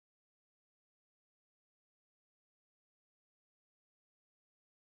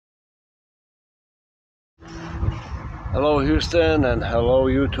Hello Houston, and hello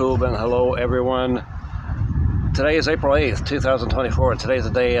YouTube, and hello everyone. Today is April 8th, 2024. Today's the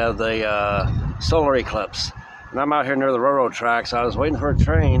day of the solar eclipse. And I'm out here near the railroad tracks. I was waiting for a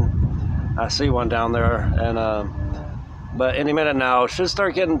train. I see one down there, and but any minute now, it should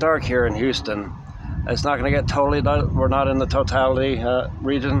start getting dark here in Houston. It's not going to get totally dark. We're not in the totality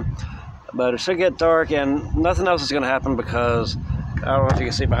region, but it should get dark, and nothing else is going to happen because I don't know if you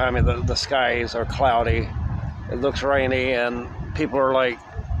can see behind me, the skies are cloudy. It looks rainy, and people are like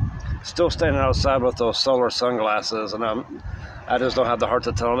still standing outside with those solar sunglasses, and I just don't have the heart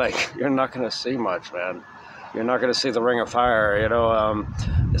to tell them, like, you're not going to see much, man. You're not going to see the ring of fire, you know.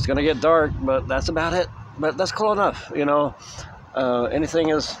 It's going to get dark, but that's about it. But that's cool enough, you know. Anything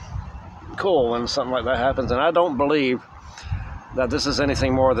is cool when something like that happens, and I don't believe that this is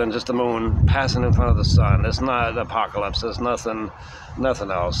anything more than just the moon passing in front of the sun. It's not the apocalypse. It's nothing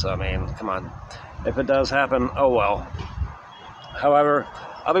else. I mean, come on. If it does happen, oh well. However,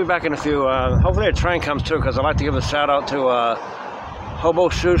 I'll be back in a few. Hopefully a train comes too, because I'd like to give a shout out to Hobo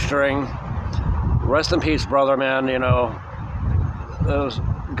Shoestring. Rest in peace, brother, man. You know, it was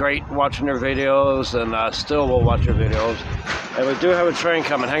great watching your videos, and I still will watch your videos. And we do have a train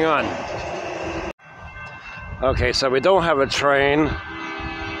coming. Hang on. Okay, so we don't have a train.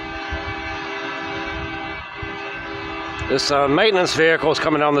 This maintenance vehicle is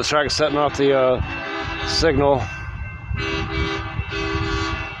coming down the track, setting off the signal.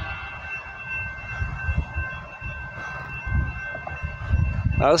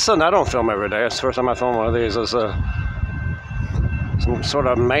 This is something I don't film every day. It's the first time I film one of these. It's some sort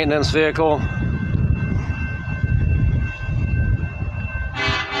of maintenance vehicle.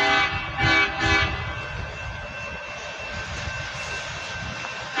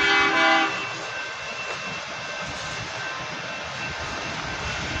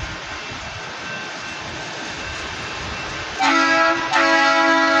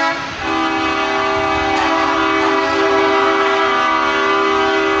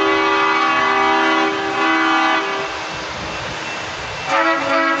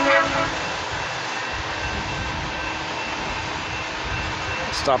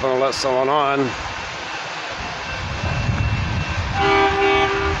 Stopping to let someone on.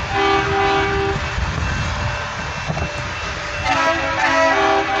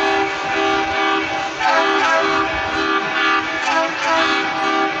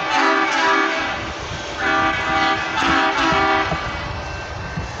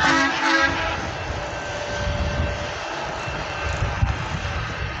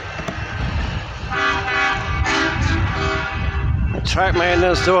 Track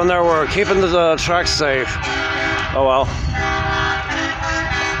maintenance doing their work, keeping the tracks safe. Oh well.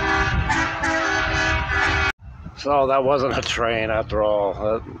 So that wasn't a train after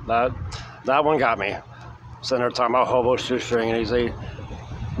all. That one got me. Sitting there talking about Hobo Shoestring, and he's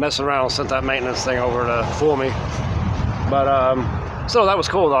messing around, sent that maintenance thing over to fool me. But so that was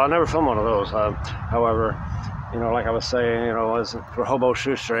cool though. I never filmed one of those. However, you know, like I was saying, you know, as for Hobo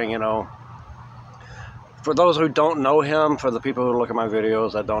Shoestring, you know. For those who don't know him, for the people who look at my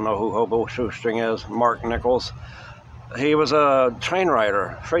videos that don't know who Hobo Shoestring is, Mark Nichols, he was a train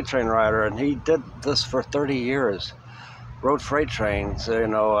rider, freight train rider, and he did this for 30 years. Rode freight trains, you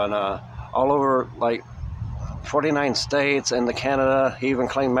know, and all over, like, 49 states and Canada. He even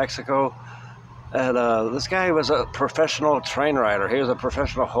claimed Mexico. And this guy was a professional train rider. He was a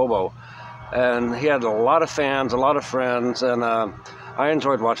professional hobo. And he had a lot of fans, a lot of friends, and I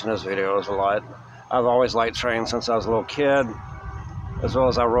enjoyed watching his videos a lot. I've always liked trains since I was a little kid, as well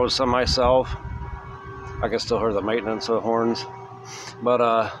as I rode some myself. I can still hear the maintenance of the horns. But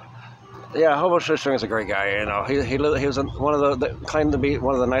yeah, Hobo Shoestring is a great guy. You know, he was one of the claimed to be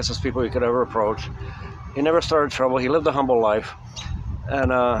one of the nicest people you could ever approach. He never started trouble. He lived a humble life,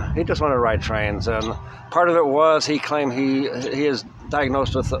 and he just wanted to ride trains. And part of it was he claimed he is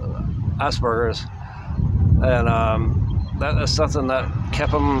diagnosed with Asperger's, and that is something that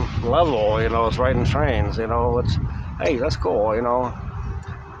kept him level, you know, is riding trains, you know. It's, hey, that's cool, you know.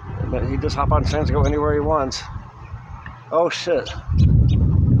 But he just hop on trains and go anywhere he wants. Oh, shit.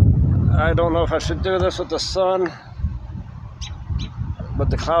 I don't know if I should do this with the sun,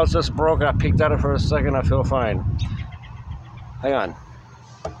 but the clouds just broke. I peeked at it for a second. I feel fine. Hang on.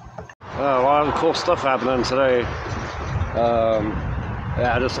 A lot of cool stuff happening today.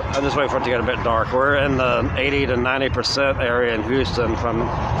 Yeah, I just wait for it to get a bit dark. We're in the 80 to 90% area in Houston from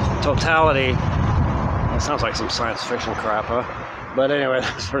totality. That sounds like some science fiction crap, huh? But anyway,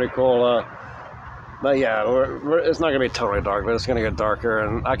 that's pretty cool. But yeah, it's not going to be totally dark, but it's going to get darker,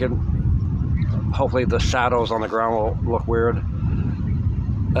 and hopefully the shadows on the ground will look weird.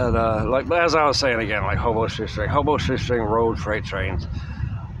 And like as I was saying again, like Hobo Shoestring road freight trains.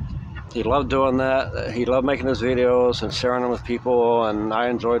 He loved doing that. He loved making his videos and sharing them with people, and I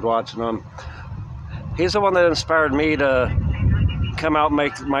enjoyed watching them. He's the one that inspired me to come out and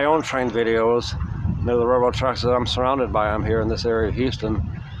make my own train videos. You know, the railroad tracks that I'm surrounded by. I'm here in this area of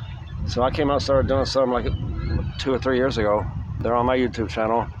Houston. So I came out and started doing some like 2 or 3 years ago. They're on my YouTube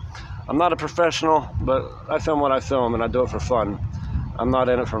channel. I'm not a professional, but I film what I film, and I do it for fun. I'm not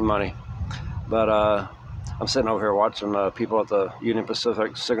in it for money. But I'm sitting over here watching people at the Union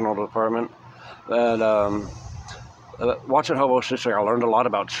Pacific Signal Department. And watching Hobo Shoestring, I learned a lot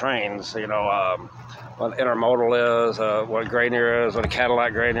about trains. You know, what intermodal is, what Grenier is, what a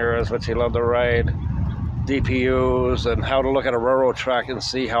Cadillac Grenier is, which he loved to ride, DPUs, and how to look at a railroad track and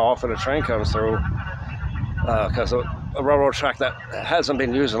see how often a train comes through. Because a railroad track that hasn't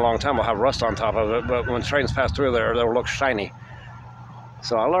been used in a long time will have rust on top of it, but when trains pass through there, they'll look shiny.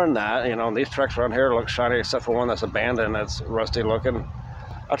 So I learned that, you know, these tracks around here look shiny except for one that's abandoned, that's rusty looking.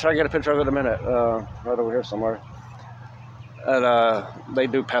 I'll try to get a picture of it in a minute, right over here somewhere. And they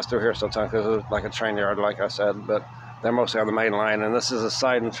do pass through here sometimes because it's like a train yard, like I said, but they're mostly on the main line, and this is a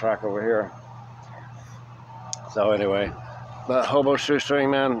siding track over here. So anyway, but Hobo Shoestring,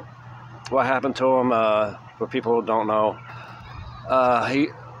 man, what happened to him, for people who don't know,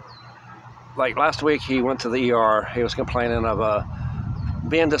 like last week he went to the ER. He was complaining of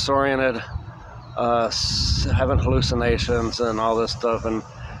being disoriented, having hallucinations and all this stuff. And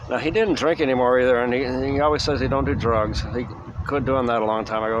now he didn't drink anymore either, and he always says he don't do drugs. He quit doing that a long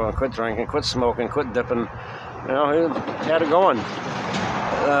time ago, and quit drinking, quit smoking, quit dipping. You know, he had it going.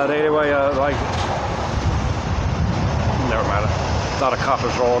 Anyway, like, never mind. I thought a cop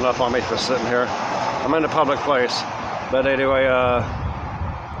was rolling up on me for sitting here. I'm in a public place. But anyway,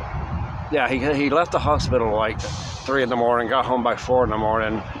 yeah, he left the hospital like 3 in the morning, got home by 4 in the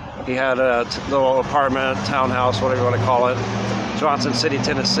morning. He had a little apartment, townhouse, whatever you want to call it, Johnson City,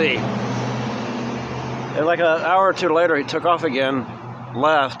 Tennessee. And like an hour or 2 later, he took off again,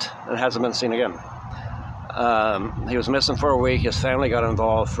 left, and hasn't been seen again. He was missing for a week. His family got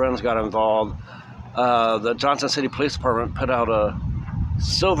involved, friends got involved. The Johnson City Police Department put out a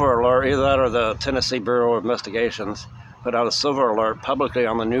silver alert, either that or the Tennessee Bureau of Investigations put out a silver alert publicly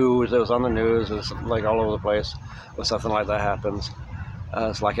on the news. It was on the news. It was like all over the place when something like that happens.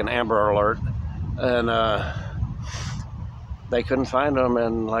 It's like an Amber Alert. And they couldn't find him.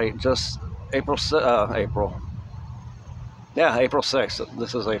 And like just April 6th.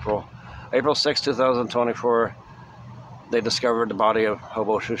 This is April 6, 2024. They discovered the body of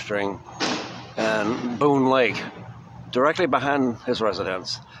Hobo Shoestring in Boone Lake, directly behind his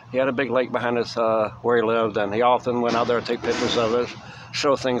residence. He had a big lake behind his where he lived, and he often went out there to take pictures of it,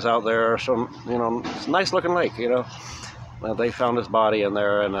 show things out there. So, you know, it's a nice looking lake, you know. They found his body in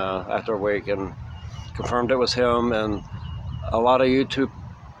there, and after a week, and confirmed it was him. And a lot of YouTube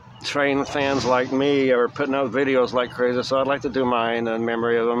train fans like me are putting out videos like crazy, so I'd like to do mine in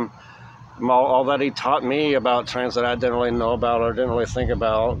memory of him. All that he taught me about trains that I didn't really know about or didn't really think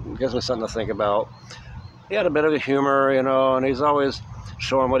about. It gives me something to think about. He had a bit of a humor, you know, and he's always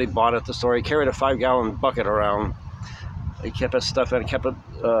showing what he bought at the store. He carried a 5-gallon bucket around. He kept his stuff in, kept it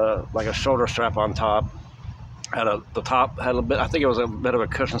like a shoulder strap on top. The top had a bit, I think it was a bit of a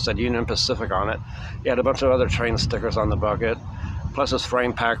cushion, said Union Pacific on it. He had a bunch of other train stickers on the bucket, plus his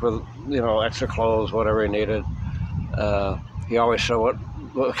frame packed with, you know, extra clothes, whatever he needed. He always showed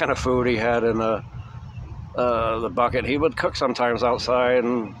what kind of food he had in the bucket. He would cook sometimes outside,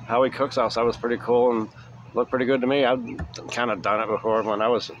 and how he cooks outside was pretty cool and looked pretty good to me. I've kind of done it before when I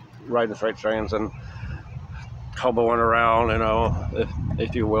was riding freight trains and hoboing around, you know,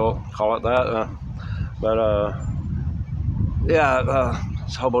 if you will call it that.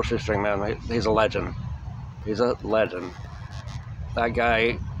 It's Hobo Shoestring, man. He's a legend. He's a legend. That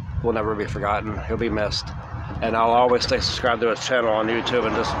guy will never be forgotten. He'll be missed. And I'll always stay subscribed to his channel on YouTube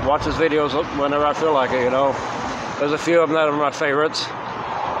and just watch his videos whenever I feel like it, you know. There's a few of them that are my favorites.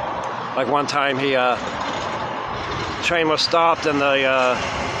 Like one time train was stopped, and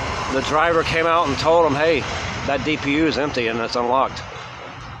the driver came out and told him, hey, that DPU is empty and it's unlocked.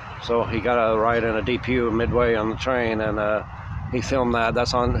 So he got a ride in a DPU midway on the train, and he filmed that.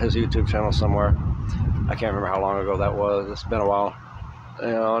 That's on his YouTube channel somewhere. I can't remember how long ago that was. It's been a while. You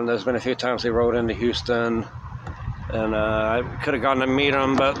know, and there's been a few times he rode into Houston, and I could have gone to meet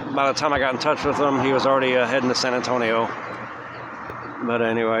him, but by the time I got in touch with him, he was already heading to San Antonio. But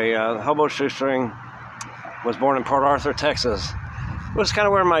anyway, Hobo Shoestring was born in Port Arthur, Texas. It was kind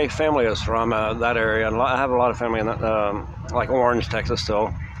of where my family is from, that area. And I have a lot of family in like Orange, Texas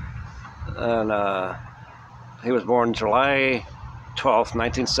still. And he was born July 12th,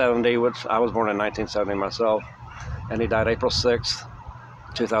 1970, which I was born in 1970 myself, and he died April 6th,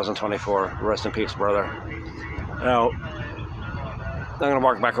 2024. Rest in peace, brother. Now, I'm going to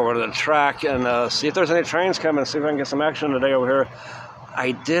walk back over to the track and see if there's any trains coming, see if I can get some action today over here.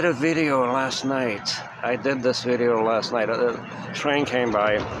 I did a video last night. I did this video last night. A train came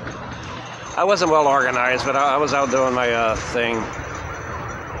by. I wasn't well organized, but I was out doing my thing.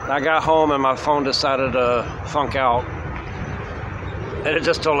 I got home and my phone decided to funk out. And it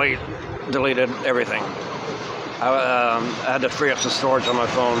just totally deleted everything. I had to free up some storage on my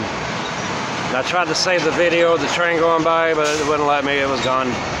phone. And I tried to save the video, the train going by, but it wouldn't let me. It was gone.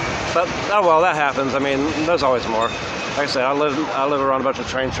 But, oh well, that happens. I mean, there's always more. Like I said, I live around a bunch of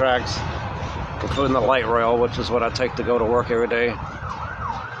train tracks, including the light rail, which is what I take to go to work every day.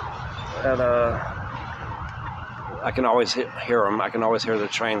 And I can always hear them. I can always hear the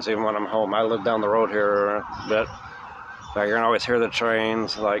trains even when I'm home. I live down the road here a bit, but you can always hear the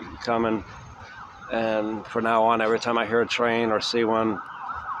trains like coming. And from now on, every time I hear a train or see one,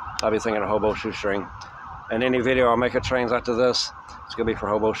 I'll be thinking of Hobo Shoestring. And any video I'll make of trains after this, it's gonna be for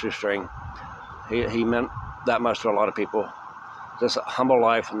Hobo Shoestring. He meant that much to a lot of people. Just a humble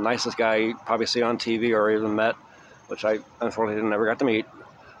life, nicest guy you probably see on TV or even met, which I unfortunately never got to meet.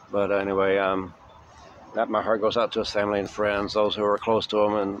 But anyway, my heart goes out to his family and friends, those who are close to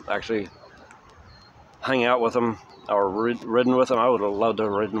him and actually hang out with him or ridden with him. I would have loved to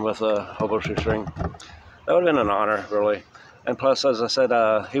have ridden with a Hobo Shoestring. That would have been an honor, really. And plus, as I said,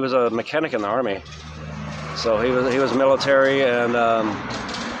 he was a mechanic in the Army. So he was military, and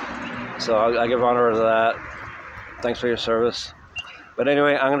so I give honor to that. Thanks for your service. But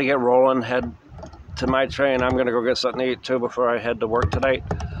anyway, I'm going to get rolling, head to my train. I'm going to go get something to eat, too, before I head to work tonight.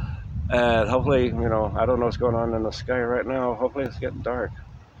 And hopefully, you know, I don't know what's going on in the sky right now. Hopefully it's getting dark.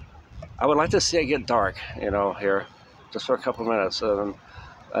 I would like to see it get dark, you know, here, just for a couple minutes. And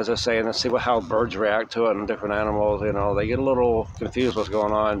as I say, and see how birds react to it and different animals, you know, they get a little confused what's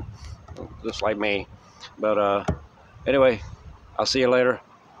going on, just like me. But anyway, I'll see you later.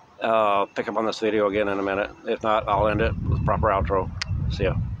 I'll pick up on this video again in a minute. If not, I'll end it with a proper outro. See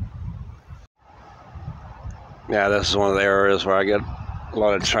ya. Yeah, this is one of the areas where I get a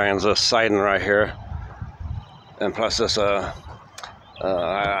lot of trains, this siding right here, and plus this what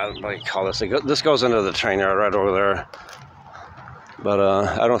do you call this? This goes into the train yard right over there, but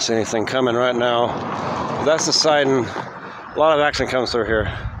I don't see anything coming right now. That's the siding. A lot of action comes through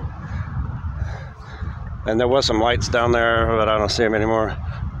here, and there was some lights down there, but I don't see them anymore.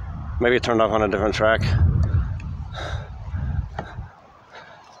 Maybe it turned off on a different track.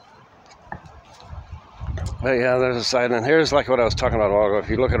 But yeah, there's a siding, and here's like what I was talking about a while ago. If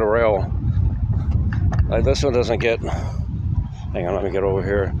you look at a rail, like this one doesn't get, hang on, let me get over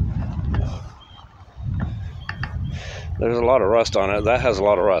here. There's a lot of rust on it. That has a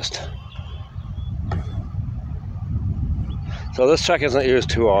lot of rust. So this track isn't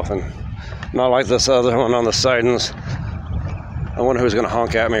used too often. Not like this other one on the sidings. I wonder who's gonna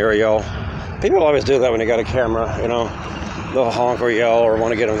honk at me or yell. People always do that when you got a camera, you know. They'll honk or yell or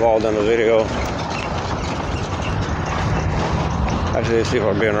want to get involved in the video. Actually, these people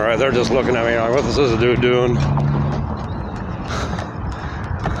are being alright. They're just looking at me like, what is this dude doing?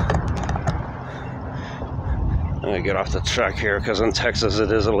 I'm gonna get off the track here because in Texas it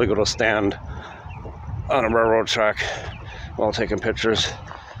is illegal to stand on a railroad track while taking pictures.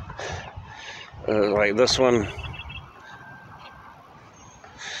 Like this one.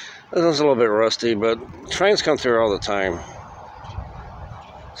 This one's a little bit rusty, but trains come through all the time.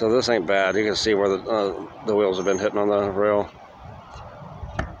 So this ain't bad. You can see where the wheels have been hitting on the rail.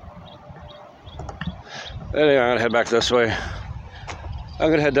 Anyway, I'm gonna head back this way. I'm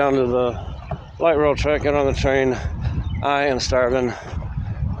gonna head down to the light rail track, get on the train. I am starving.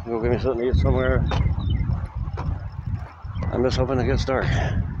 Go get me something to eat somewhere. I'm just hoping it gets dark.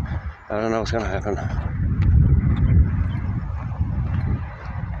 I don't know what's gonna happen.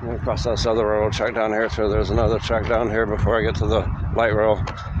 I'm gonna cross this other railroad track down here, so there's another track down here before I get to the light rail.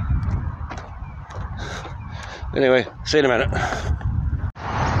 Anyway, see you in a minute.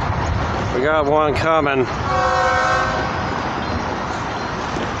 We got one coming.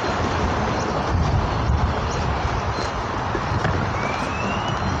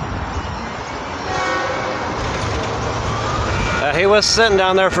 He was sitting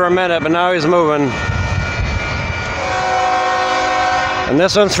down there for a minute, but now he's moving. And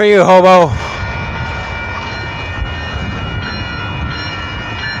this one's for you, Hobo.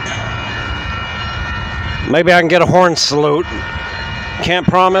 Maybe I can get a horn salute. Can't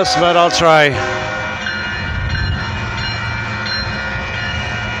promise, but I'll try.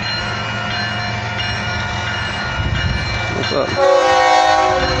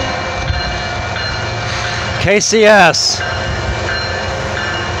 KCS.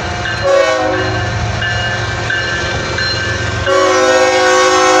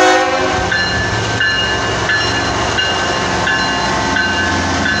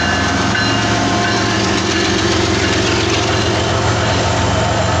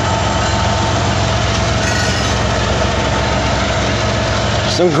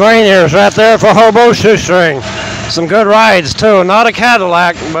 Some grainiers right there for Hobo Shoestring. Some good rides too. Not a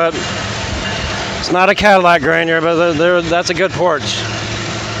Cadillac, but it's not a Cadillac grainier, but that's a good porch.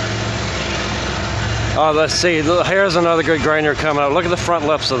 Oh, let's see. Here's another good grainier coming up. Look at the front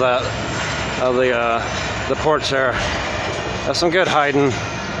lips of that, of the porch there. That's some good hiding.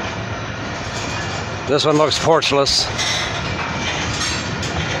 This one looks porchless.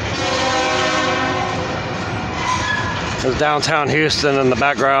 There's downtown Houston in the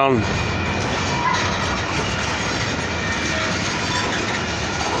background.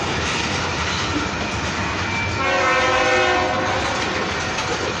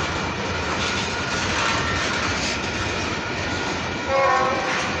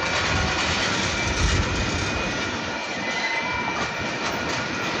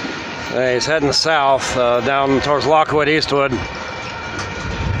 Hey, he's heading south, down towards Lockwood, Eastwood.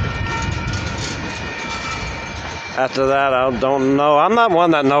 After that, I don't know. I'm not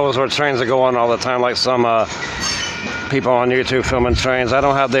one that knows where trains are going all the time, like some people on YouTube filming trains. I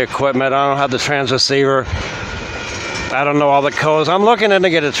don't have the equipment. I don't have the transceiver. I don't know all the codes. I'm looking in to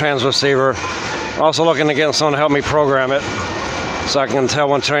get a transceiver. Also looking to get someone to help me program it, so I can tell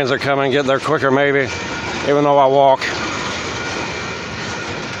when trains are coming, get there quicker maybe, even though I walk.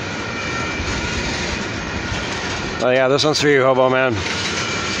 Oh yeah, this one's for you, Hobo Man.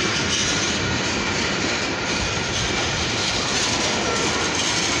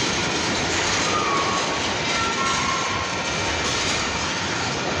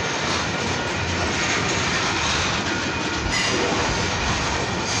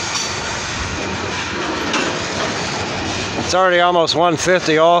 It's already almost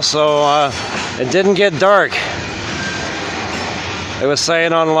 1:50 also. It didn't get dark. It was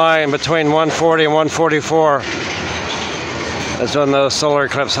saying online between 1:40 and 1:44. That's when the solar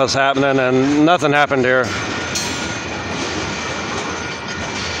eclipse was happening, and nothing happened here.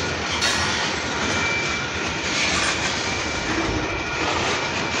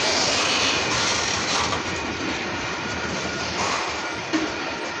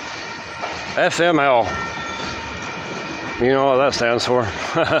 FML. You know what that stands for.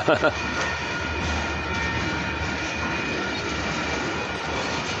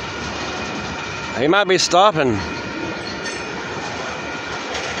 He might be stopping.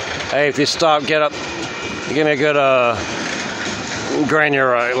 Hey, if you stop, get up. Give me a good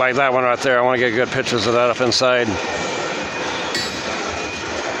grainier like that one right there. I want to get good pictures of that up inside.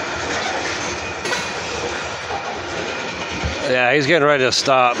 Yeah, he's getting ready to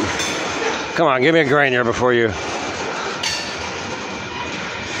stop. Come on, give me a grainier before you.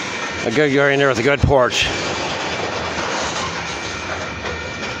 A good grainier with a good porch.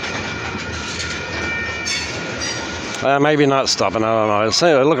 Maybe not stopping, I don't know.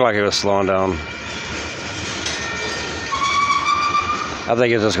 It looked like he was slowing down. I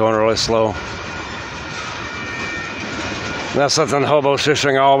think he's just going really slow. That's something Hobo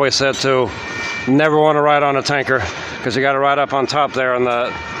Shoestring always said too. Never want to ride on a tanker, because you got to ride up on top there on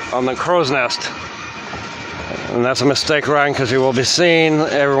the crow's nest. And that's a mistake riding, because you will be seen.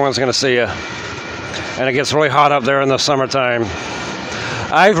 Everyone's going to see you. And it gets really hot up there in the summertime.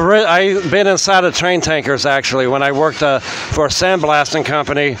 I've been inside of train tankers, actually, when I worked for a sandblasting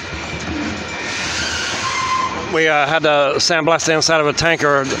company. We had to sandblast the inside of a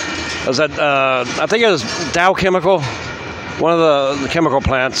tanker. It was at, I think it was Dow Chemical, one of the chemical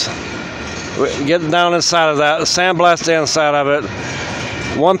plants. We get down inside of that, sandblast the inside of it.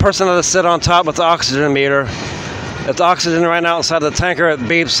 One person had to sit on top with the oxygen meter. If the oxygen ran out inside the tanker, it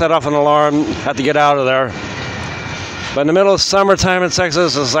beeps, set off an alarm, had to get out of there. But in the middle of summertime in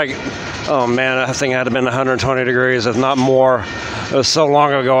Texas, it's like, oh man, I think it had been 120 degrees, if not more. It was so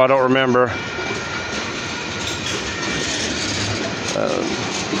long ago, I don't remember.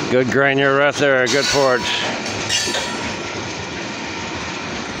 Good grainier right there, good porch.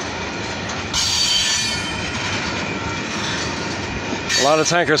 A lot of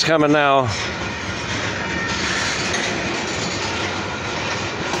tankers coming now.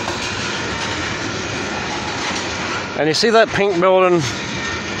 And you see that pink building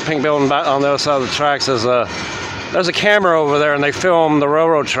back on the other side of the tracks. There's a camera over there, and they film the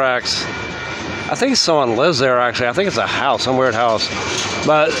railroad tracks. I think someone lives there, actually. I think it's a house, some weird house.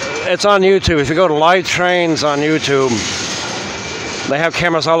 But it's on YouTube. If you go to Live Trains on YouTube, They have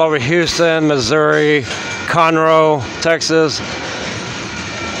cameras all over Houston, Missouri, Conroe, Texas.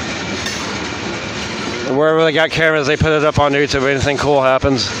 Wherever they got cameras, they put it up on YouTube. Anything cool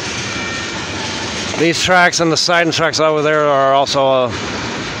happens. These tracks and the siding tracks over there are also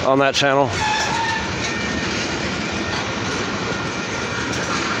on that channel.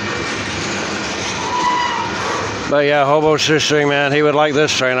 But yeah, Hobo Shoestring, man, he would like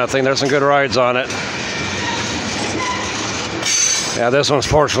this train. I think there's some good rides on it. Yeah, this one's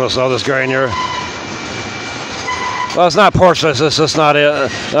porchless though, this Grenier. Well, it's not porchless, it's just not it.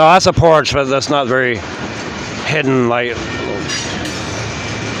 No, that's a porch, but that's not very hidden, like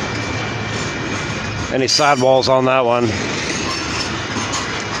any sidewalls on that one.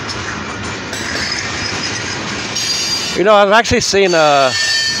 You know, I've actually seen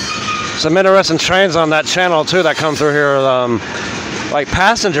some interesting trains on that channel too that come through here. Like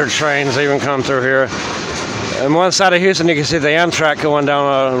passenger trains even come through here. On one side of Houston, you can see the Amtrak going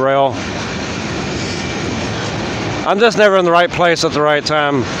down a rail. I'm just never in the right place at the right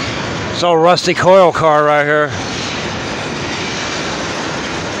time. It's old rusty coil car right here.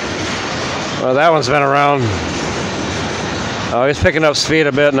 Well, that one's been around. Oh, he's picking up speed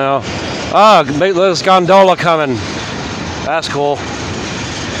a bit now. Oh, there's gondola coming. That's cool.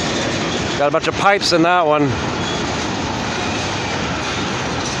 Got a bunch of pipes in that one.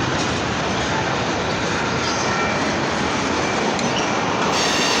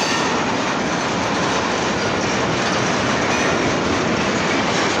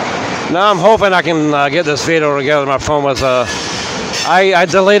 Now I'm hoping I can get this video together. My phone was, I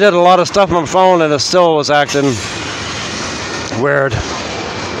deleted a lot of stuff on my phone and it still was acting weird.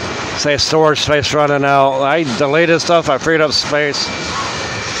 Say storage space running out. I deleted stuff, I freed up space.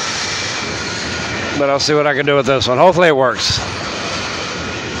 But I'll see what I can do with this one. Hopefully it works.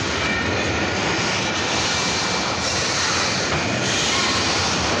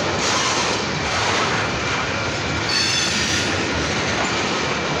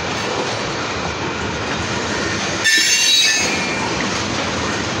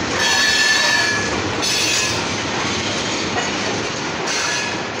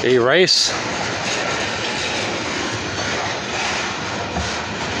 Erase.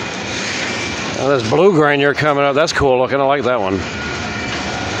 Oh, there's blue Grenier coming up. That's cool looking. I like that one.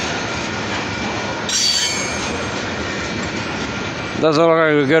 Doesn't look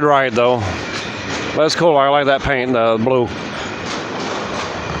like a good ride though. But it's cool. I like that paint, the blue.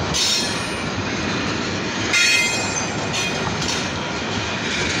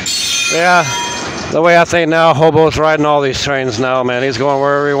 Yeah. The way I think now, Hobo's riding all these trains now, man. He's going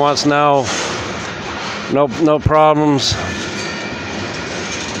wherever he wants now. No problems.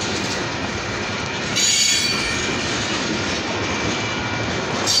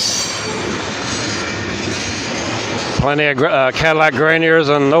 Plenty of Cadillac Greniers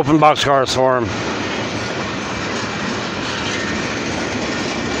and open box cars for him.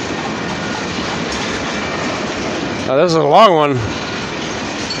 Now, this is a long one.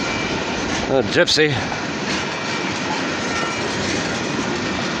 A gypsy.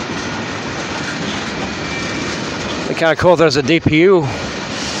 It's kind of cool if there's a DPU.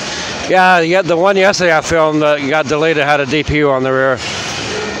 Yeah, the one yesterday I filmed that got deleted had a DPU on the rear.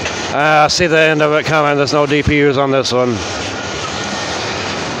 I see the end of it coming. There's no DPUs on this one.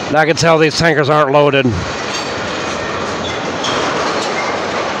 And I can tell these tankers aren't loaded.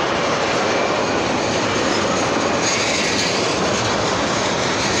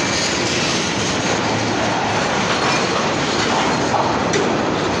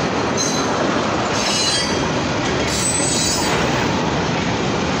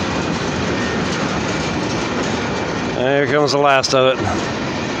 Here comes the last of it.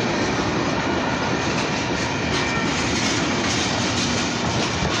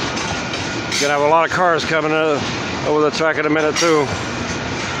 Gonna have a lot of cars coming over the track in a minute too.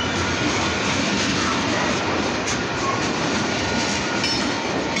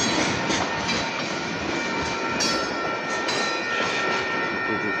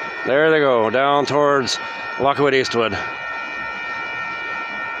 There they go, down towards Lockwood Eastwood.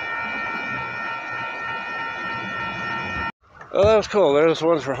 Oh, that was cool. There's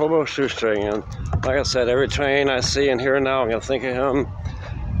one for Hobo Shoestring, and like I said, every train I see and hear now, I'm gonna think of him,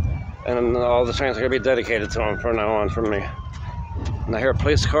 and all the trains are gonna be dedicated to him from now on from me. And I hear a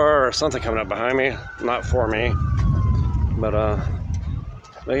police car or something coming up behind me, not for me, but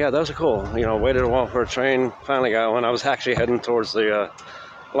yeah, those are cool. You know, waited a while for a train, finally got one. I was actually heading towards the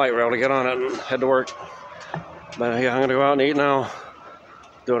light rail to get on it and head to work. But yeah, I'm gonna go out and eat now,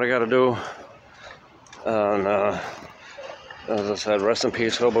 do what I gotta do, and as I said, rest in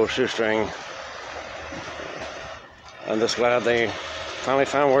peace, Hobo Shoestring. I'm just glad they finally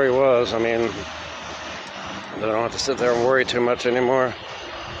found where he was. I mean, I don't have to sit there and worry too much anymore.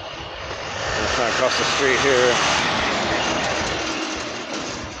 I'm trying to cross the street here.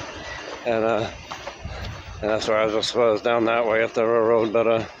 And that's where I just was, down that way up the railroad.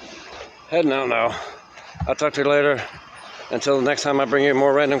 But heading out now. I'll talk to you later. Until the next time I bring you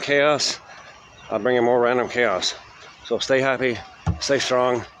more random chaos, I'll bring you more random chaos. So stay happy, stay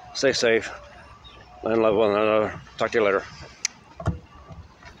strong, stay safe, and love one another. Talk to you later.